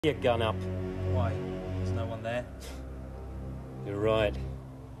your gun up. Why? There's no one there. You're right.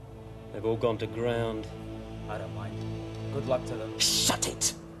 They've all gone to ground. I don't mind. Good luck to them. Shut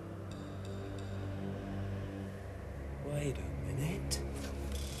it! Wait a minute.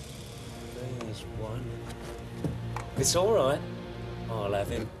 There's one. It's all right. I'll have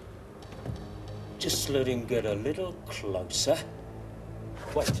him. Just let him get a little closer.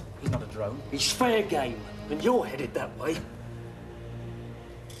 Wait, he's not a drone. It's fair game, and you're headed that way.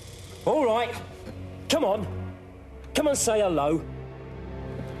 All right. Come on. Come and say hello.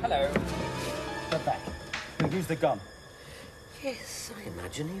 Hello. Get back. We'll use the gun. Yes, I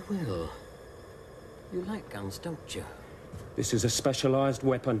imagine he will. You like guns, don't you? This is a specialised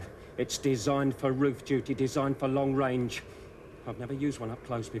weapon. It's designed for roof duty, designed for long range. I've never used one up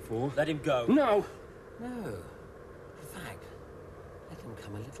close before. Let him go. No! No. In fact, let him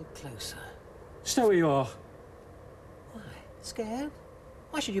come a little closer. So you are. Why? Scared?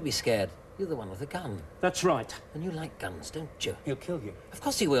 Why should you be scared? You're the one with the gun. That's right. And you like guns, don't you? He'll kill you. Of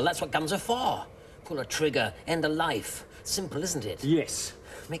course he will. That's what guns are for. Pull a trigger, end a life. Simple, isn't it? Yes.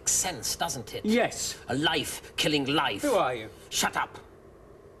 Makes sense, doesn't it? Yes. A life killing life. Who are you? Shut up.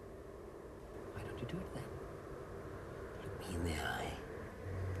 Why don't you do it then? Look me in the eye.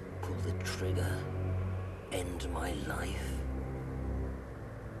 Pull the trigger. End my life.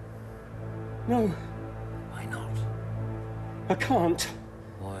 No, Why not? I can't.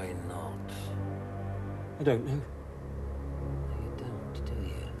 Why not? I don't know. You don't, do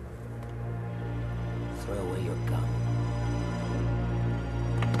you? Throw away your gun.